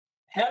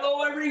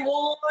Hello,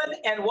 everyone,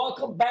 and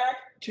welcome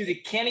back to the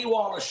Kenny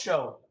Wallace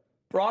Show,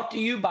 brought to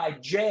you by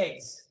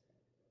Jegs,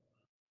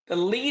 the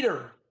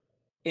leader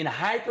in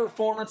high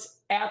performance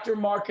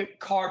aftermarket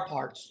car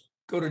parts.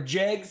 Go to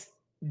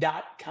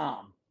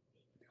jegs.com.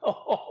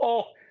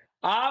 Oh,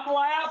 I'm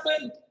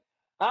laughing.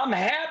 I'm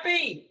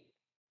happy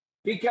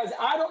because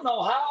I don't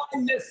know how I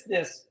missed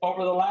this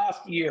over the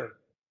last year.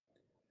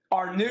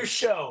 Our new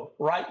show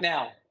right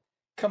now,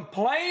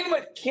 Complain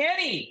with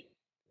Kenny.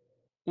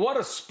 What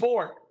a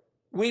sport.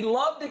 We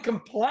love to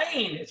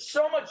complain. It's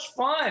so much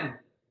fun.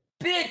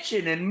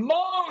 Bitching and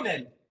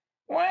moaning.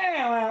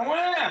 Wow,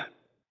 wow.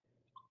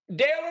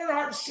 Dale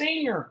Earnhardt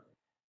Sr.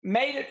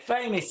 made it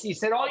famous. He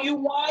said, all you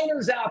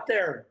whiners out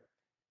there,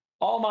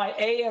 all my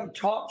AM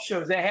talk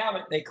shows, they have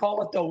it. They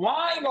call it the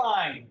wine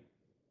line.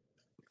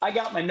 I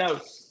got my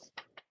notes.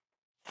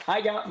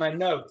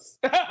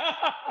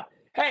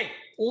 Hey,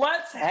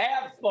 let's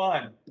have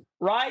fun,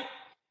 right?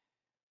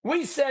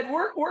 We said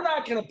we're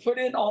not going to put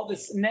in all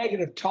this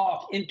negative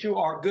talk into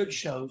our good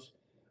shows,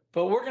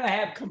 but we're going to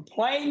have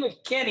Complain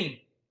with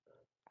Kenny.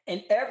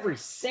 And every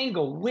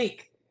single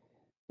week,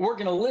 we're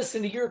going to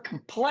listen to your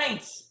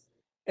complaints.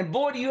 And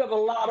boy, do you have a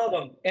lot of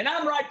them. And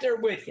I'm right there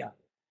with you.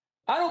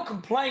 I don't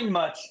complain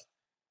much.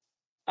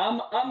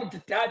 I'm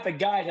the type of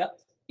guy that,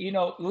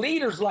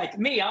 leaders like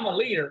me, I'm a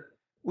leader.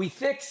 We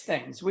fix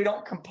things. We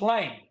don't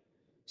complain.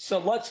 So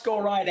let's go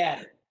right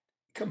at it.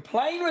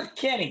 Complain with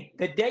Kenny,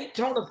 the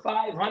Daytona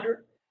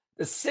 500,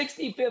 the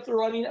 65th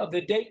running of the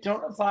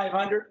Daytona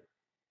 500.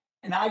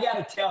 And I got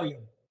to tell you,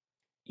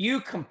 you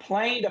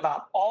complained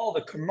about all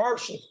the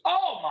commercials.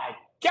 Oh my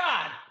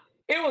God,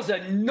 it was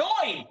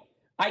annoying.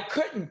 I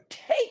couldn't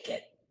take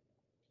it.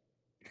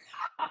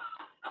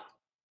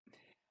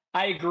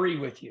 I agree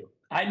with you.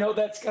 I know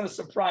that's going to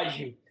surprise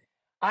you.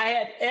 I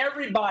had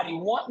everybody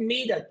wanting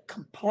me to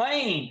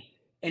complain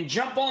and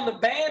jump on the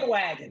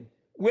bandwagon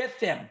with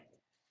them.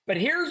 But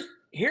here's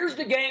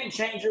the game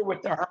changer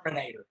with the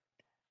Herminator.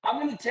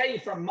 I'm going to tell you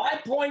from my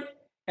point,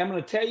 I'm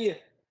going to tell you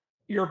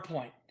your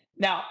point.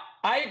 Now,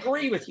 I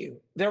agree with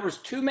you. There was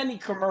too many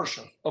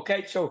commercials.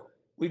 Okay, so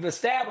we've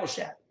established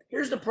that.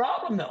 Here's the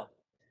problem, though.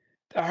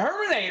 The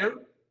Herminator,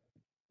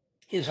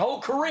 his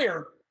whole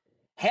career,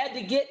 had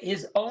to get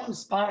his own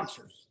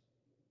sponsors.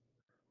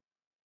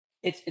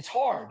 It's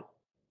hard.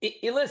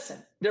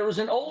 Listen, there was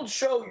an old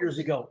show years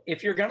ago.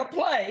 If you're going to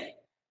play,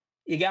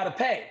 you got to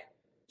pay.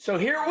 So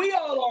here we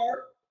all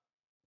are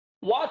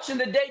watching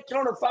the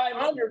Daytona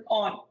 500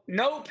 on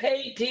no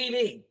pay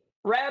TV,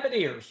 rabbit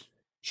ears,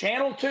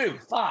 Channel 2,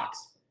 Fox.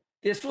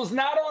 This was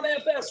not on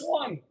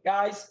FS1,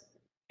 guys.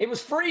 It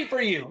was free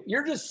for you.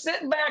 You're just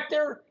sitting back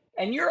there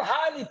and you're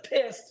highly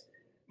pissed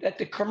that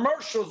the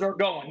commercials are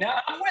going.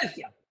 Now, I'm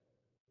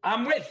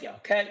with you,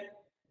 okay?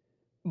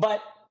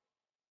 But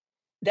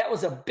that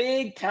was a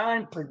big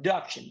time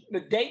production.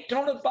 The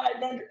Daytona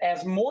 500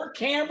 has more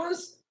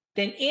cameras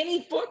than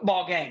any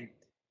football game.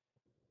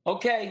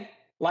 Okay,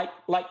 like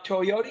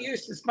Toyota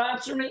used to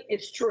sponsor me,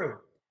 it's true.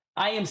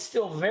 I am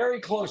still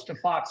very close to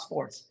Fox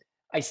Sports.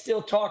 I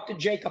still talk to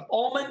Jacob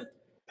Ullman,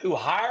 who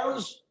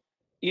hired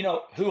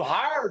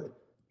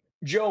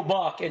Joe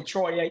Buck and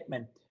Troy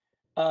Aikman.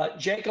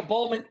 Jacob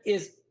Ullman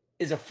is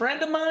a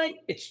friend of mine.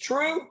 It's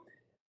true,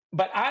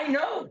 but I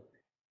know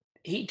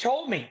he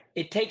told me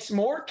it takes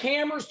more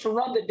cameras to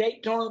run the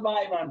Daytona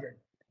 500.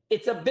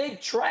 It's a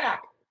big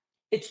track.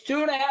 It's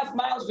 2.5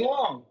 miles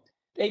long.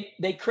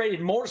 They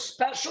created more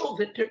specials.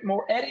 It took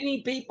more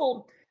editing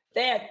people.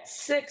 They had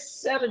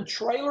 6, 7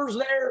 trailers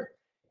there.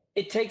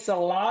 It takes a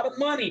lot of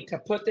money to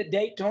put the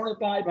Daytona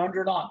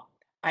 500 on.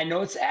 I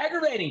know it's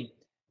aggravating.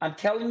 I'm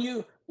telling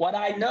you what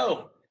I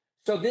know.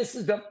 So this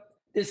is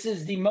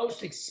the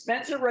most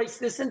expensive race.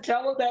 This in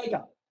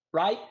Talladega,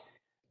 right?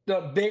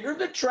 The bigger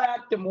the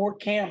track, the more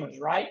cameras,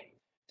 right?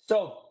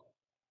 So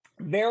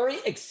very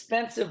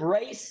expensive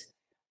race.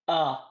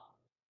 And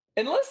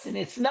listen,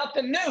 it's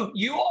nothing new.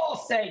 You all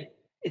say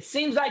it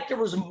seems like there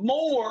was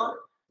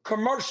more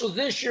commercials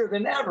this year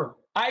than ever.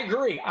 I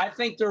agree. I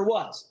think there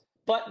was.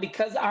 But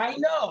because I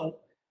know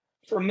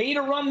for me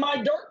to run my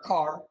dirt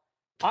car,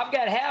 I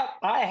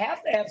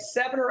have to have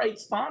 7 or 8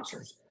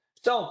 sponsors.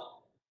 So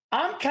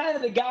I'm kind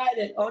of the guy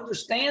that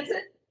understands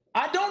it.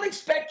 I don't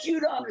expect you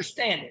to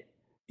understand it.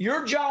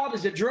 Your job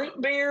is to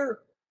drink beer,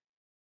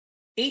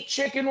 eat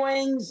chicken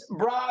wings,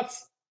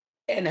 brats,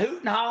 and hoot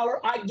and holler.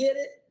 I get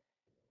it.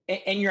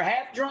 And you're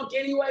half drunk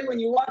anyway when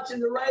you're watching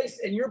the race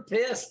and you're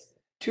pissed.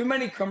 Too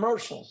many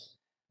commercials.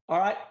 All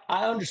right.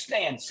 I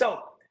understand.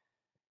 So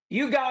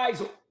you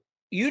guys,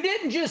 you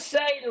didn't just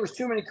say there was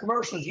too many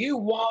commercials. You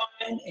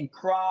whined and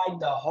cried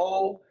the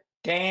whole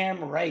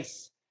damn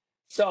race.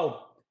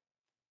 So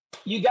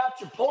you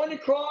got your point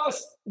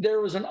across.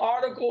 There was an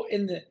article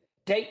in the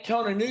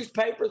Daytona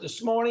newspaper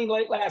this morning,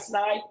 late last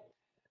night.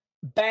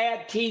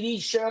 Bad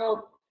TV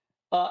show.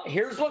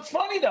 Here's what's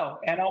funny, though,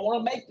 and I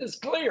want to make this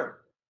clear.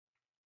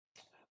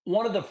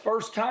 One of the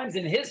first times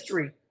in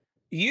history,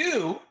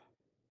 you,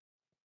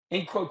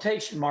 in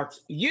quotation marks,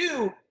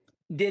 you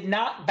did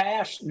not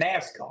bash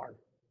NASCAR.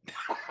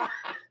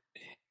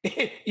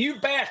 You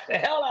bashed the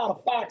hell out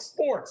of Fox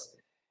Sports.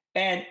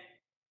 And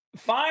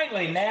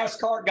finally,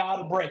 NASCAR got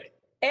a break.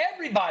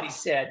 Everybody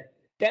said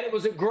that it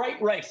was a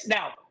great race.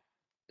 Now,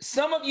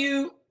 some of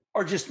you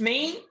are just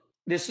mean.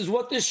 This is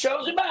what this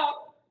show's about.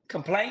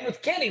 Complain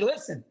with Kenny.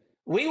 Listen,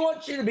 we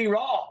want you to be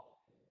raw.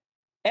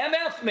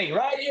 MF me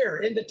right here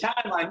in the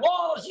timeline.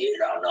 Wallace, you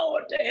don't know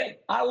what the heck.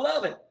 I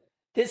love it.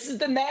 This is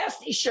the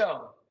nasty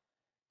show.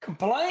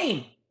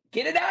 Complain.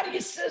 Get it out of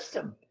your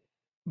system.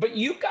 But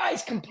you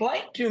guys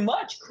complain too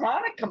much,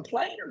 chronic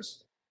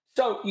complainers.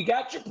 So you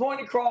got your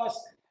point across.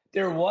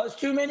 There was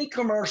too many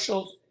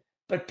commercials,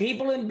 but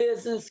people in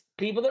business,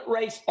 people that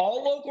race,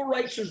 all local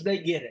racers, they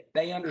get it.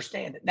 They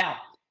understand it. Now,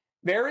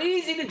 very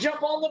easy to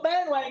jump on the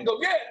bandwagon and go,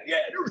 yeah,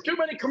 there was too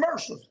many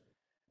commercials.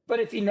 But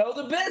if you know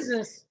the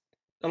business,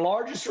 the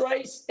largest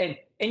race, and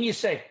you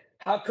say,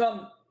 how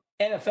come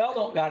NFL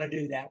don't got to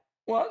do that?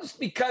 Well, it's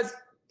because,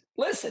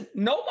 listen,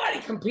 nobody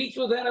competes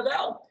with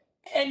NFL,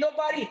 and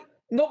nobody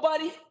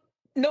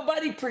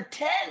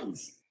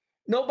pretends.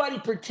 Nobody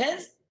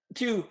pretends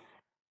to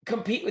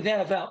compete with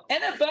NFL.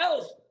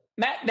 NFL's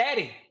Matt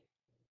Daddy,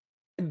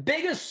 the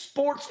biggest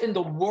sports in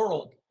the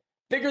world,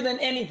 bigger than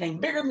anything,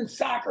 bigger than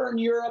soccer in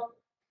Europe.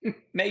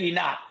 Maybe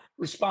not.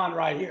 Respond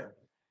right here.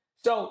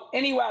 So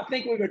anyway, I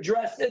think we've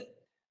addressed it.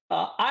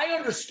 I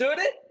understood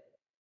it.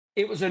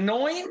 It was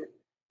annoying,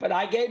 but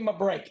I gave him a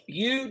break.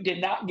 You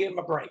did not give him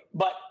a break.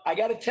 But I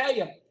got to tell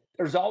you,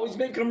 there's always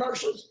been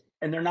commercials,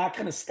 and they're not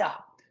going to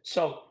stop.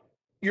 So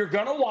you're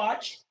going to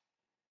watch.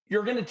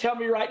 You're going to tell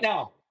me right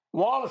now,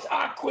 Wallace,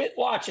 I quit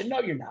watching. No,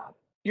 you're not.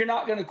 You're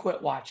not going to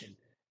quit watching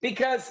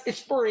because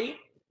it's free,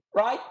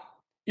 right?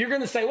 You're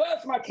going to say, well,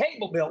 it's my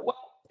cable bill.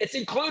 Well, it's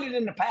included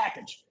in the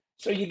package.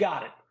 So you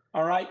got it.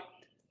 All right.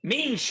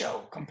 Mean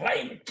show.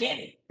 Complain with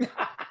Kenny.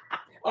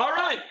 All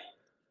right.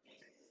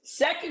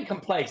 Second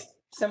complaint.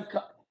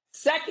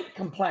 Second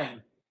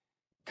complaint.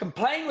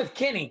 Complain with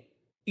Kenny.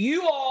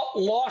 You all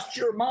lost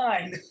your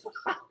mind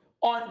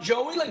on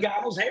Joey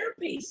Logano's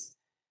hairpiece.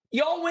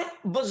 Y'all went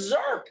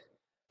berserk.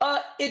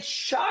 It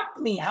shocked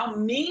me how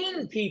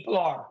mean people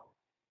are.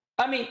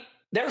 I mean,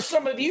 there's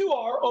some of you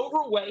are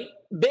overweight,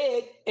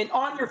 big, and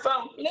on your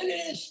phone. Look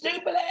at this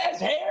stupid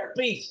ass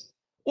hairpiece.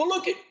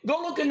 Well,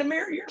 go look in the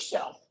mirror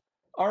yourself.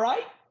 All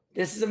right?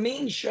 This is a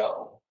mean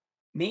show.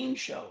 Mean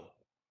show.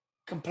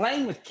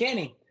 Complain with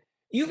Kenny.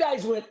 You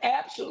guys went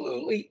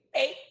absolutely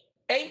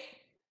ate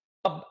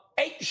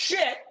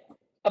shit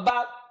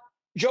about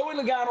Joey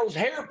Logano's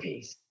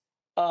hairpiece.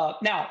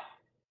 Now,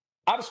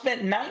 I've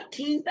spent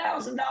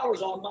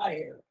 $19,000 on my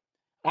hair.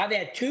 I've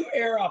had 2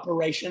 hair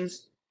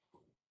operations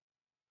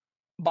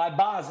by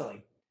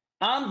Bosley.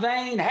 I'm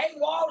vain. Hey,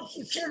 Wallace,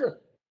 you should have.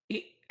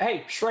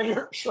 Hey,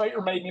 Schrader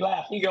made me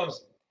laugh. He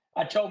goes,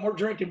 I told him we're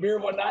drinking beer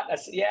one night. I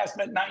said, yeah, I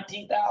spent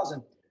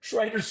 $19,000.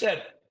 Schrader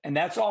said, and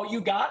that's all you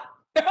got?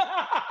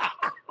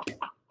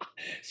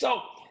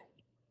 So,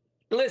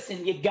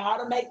 listen, you got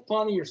to make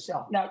fun of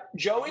yourself. Now,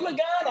 Joey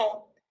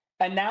Logano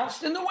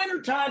announced in the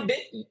wintertime,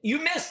 you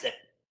missed it.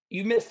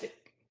 You missed it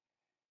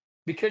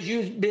because you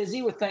was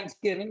busy with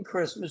Thanksgiving,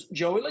 Christmas.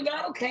 Joey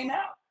Logano came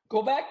out.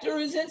 Go back to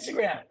his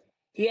Instagram.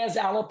 He has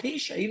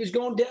alopecia. He was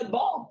going dead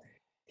bald.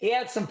 He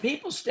had some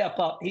people step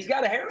up. He's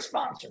got a hair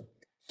sponsor.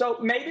 So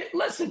maybe,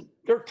 listen,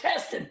 they're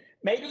testing.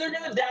 Maybe they're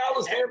going to dial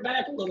his hair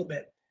back a little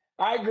bit.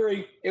 I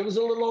agree. It was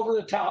a little over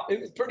the top.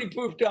 It was pretty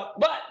poofed up,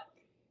 but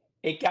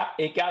it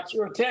got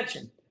your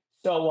attention.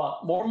 So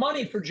more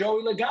money for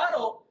Joey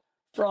Logano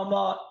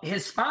from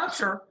his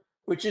sponsor,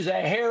 which is a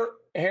hair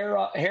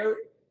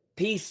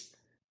piece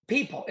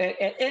people. And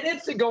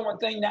it's a going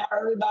thing now.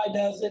 Everybody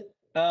does it.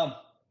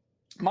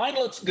 Mine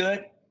looks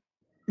good.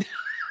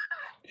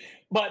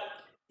 But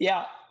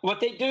yeah, what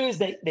they do is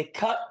they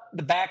cut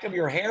the back of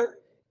your hair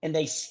and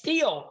they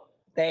steal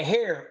the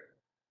hair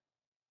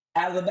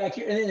out of the back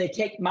here. And then they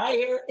take my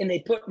hair and they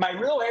put my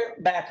real hair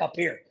back up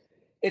here.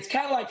 It's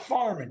kind of like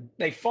farming.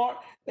 They farm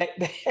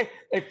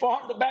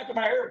the back of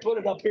my hair and put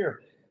it up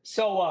here.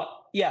 So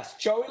yes,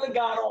 Joey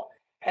Logano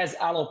has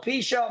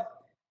alopecia.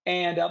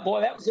 And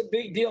boy, that was a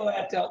big deal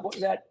at what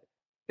was that?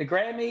 The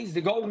Grammys,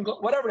 the Golden,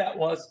 whatever that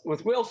was,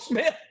 with Will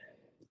Smith.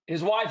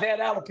 His wife had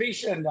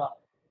alopecia, and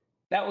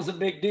that was a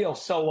big deal.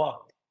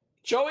 So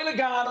Joey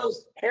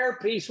Logano's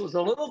hairpiece was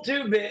a little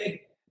too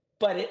big,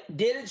 but it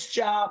did its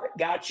job. It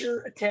got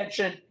your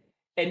attention,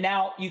 and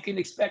now you can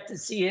expect to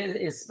see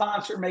his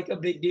sponsor make a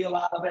big deal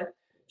out of it.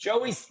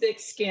 Joey's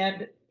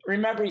thick-skinned.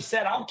 Remember, he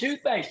said, I'm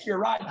two-faced. You're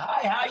right.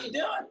 Hi, how you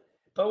doing?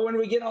 But when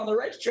we get on the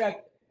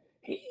racetrack,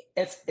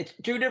 it's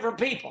 2 different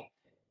people.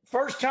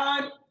 First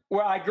time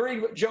where I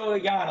agreed with Joey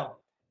Logano.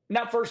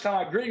 Not first time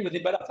I agreed with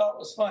him, but I thought it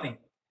was funny.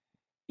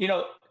 You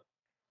know,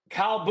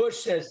 Kyle Busch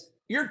says,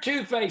 you're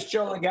two-faced,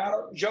 Joey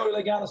Logano. Joey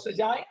Logano says,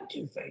 I am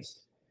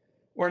two-faced.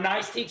 We're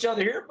nice to each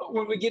other here, but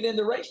when we get in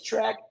the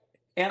racetrack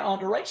and on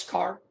the race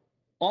car,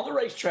 on the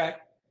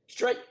racetrack,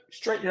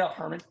 straighten it up,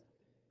 Herman.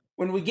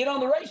 When we get on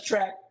the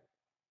racetrack,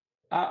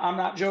 I'm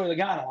not Joey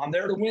Logano. I'm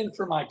there to win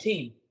for my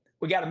team.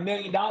 We got $1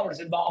 million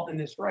involved in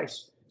this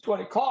race. It's what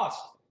it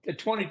costs. The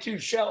 22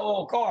 Shell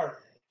Oil car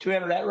to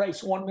enter that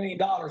race, $1 million.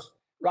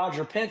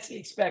 Roger Penske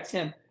expects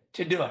him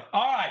to do it.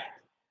 All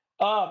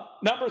right.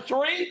 Number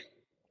 3,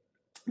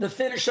 the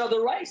finish of the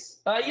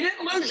race. You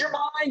didn't lose your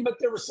mind, but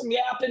there was some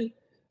yapping.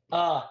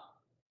 Uh,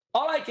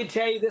 all I can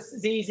tell you, this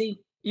is easy.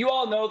 You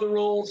all know the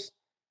rules.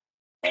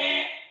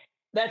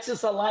 That's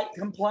just a light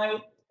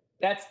complaint.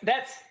 That's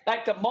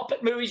like the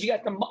Muppet movies. You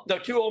got the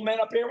 2 old men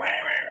up here.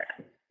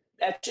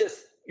 That's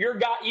just your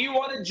guy. You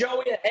wanted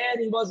Joey ahead.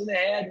 He wasn't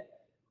ahead.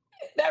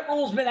 That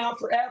rule's been out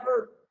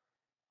forever.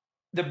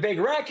 The big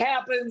wreck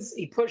happens.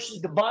 He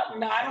pushes the button.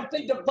 Now, I don't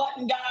think the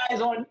button guy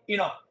is on,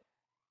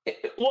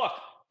 look,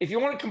 if you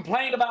want to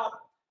complain about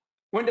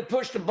when to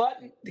push the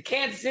button, the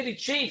Kansas City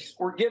Chiefs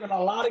were given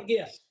a lot of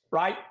gifts,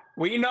 right?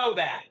 We know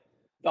that.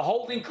 The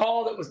holding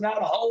call that was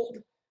not a hold,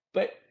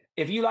 but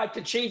if you like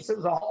the Chiefs, it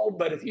was a hold.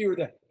 But if you were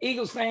the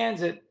Eagles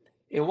fans, it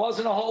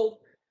wasn't a hold.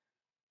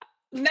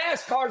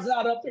 NASCAR's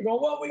not up there going,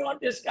 well, we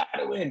want this guy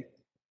to win.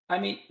 I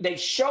mean, they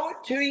show it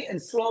to you in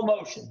slow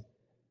motion.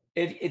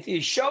 If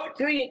you show it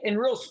to you in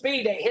real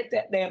speed, they hit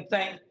that damn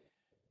thing.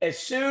 As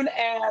soon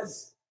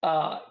as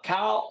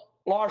Kyle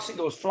Larson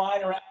goes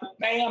flying around,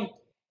 bam,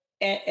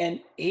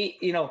 and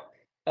he,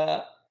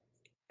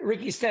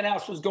 Ricky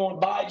Stenhouse was going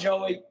by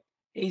Joey.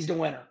 He's the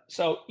winner.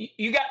 So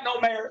you got no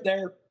merit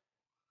there.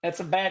 That's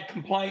a bad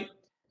complaint.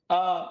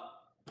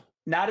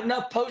 Not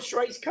enough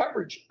post-race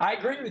coverage. I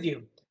agree with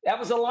you. That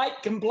was a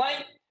light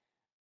complaint.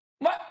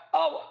 What?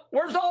 Oh,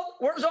 where's all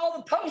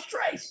the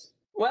post-race?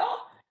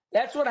 Well,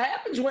 that's what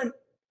happens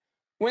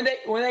when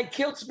they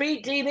killed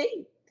Speed TV.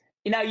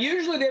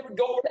 Usually they would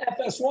go over to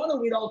FS1 and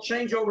we'd all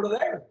change over to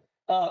there.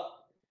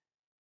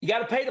 You got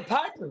to pay the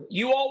piper.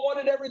 You all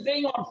wanted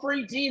everything on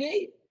free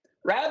TV.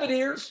 Rabbit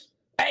ears.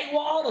 Hey,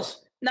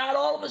 Wallace, not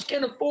all of us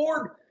can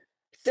afford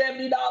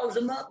 $70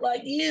 a month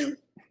like you.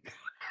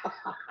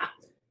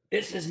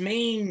 This is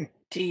mean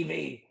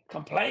TV.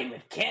 Complain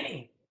with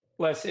Kenny.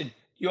 Listen,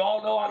 you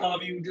all know I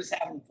love you. Just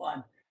having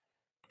fun.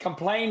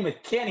 Complain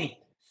with Kenny.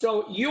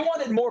 So you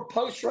wanted more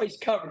post-race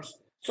coverage.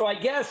 So I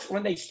guess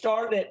when they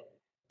started at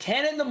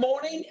 10 in the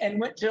morning and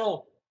went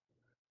till,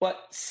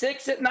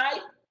 6 at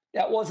night,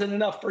 that wasn't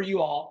enough for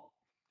you all.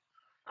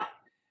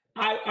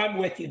 I'm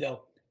with you,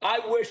 though. I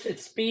wish that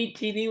Speed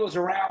TV was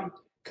around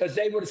because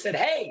they would have said,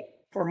 hey,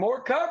 for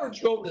more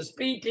coverage, go over to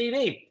Speed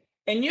TV.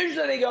 And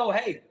usually they go,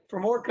 hey, for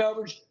more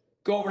coverage,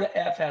 go over to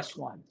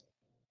FS1.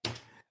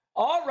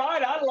 All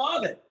right, I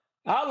love it.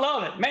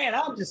 Man,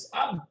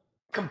 I'm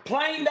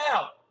complained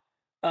out.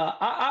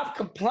 I've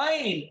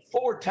complained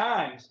 4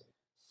 times.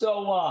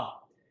 So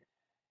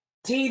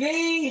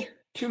TV,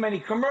 too many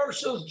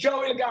commercials,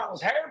 Joey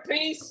Logano's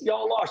hairpiece,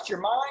 y'all lost your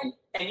mind,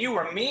 and you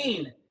were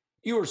mean.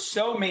 You were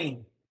so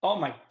mean. Oh,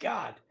 my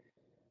God.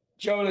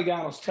 Joey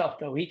Logano's tough,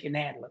 though. He can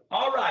handle it.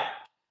 All right.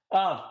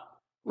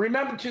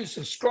 Remember to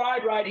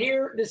subscribe right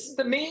here. This is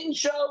the Mean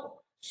Show.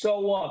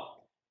 So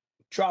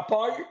drop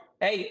all your,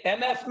 hey,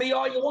 MF me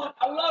all you want.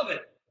 I love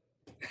it.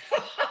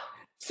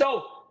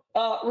 So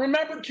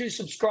remember to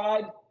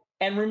subscribe.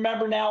 And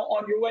remember now,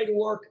 on your way to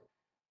work,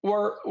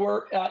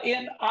 we're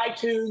in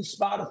iTunes,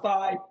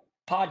 Spotify,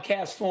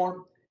 podcast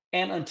form.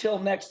 And until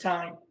next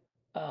time,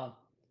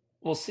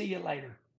 we'll see you later.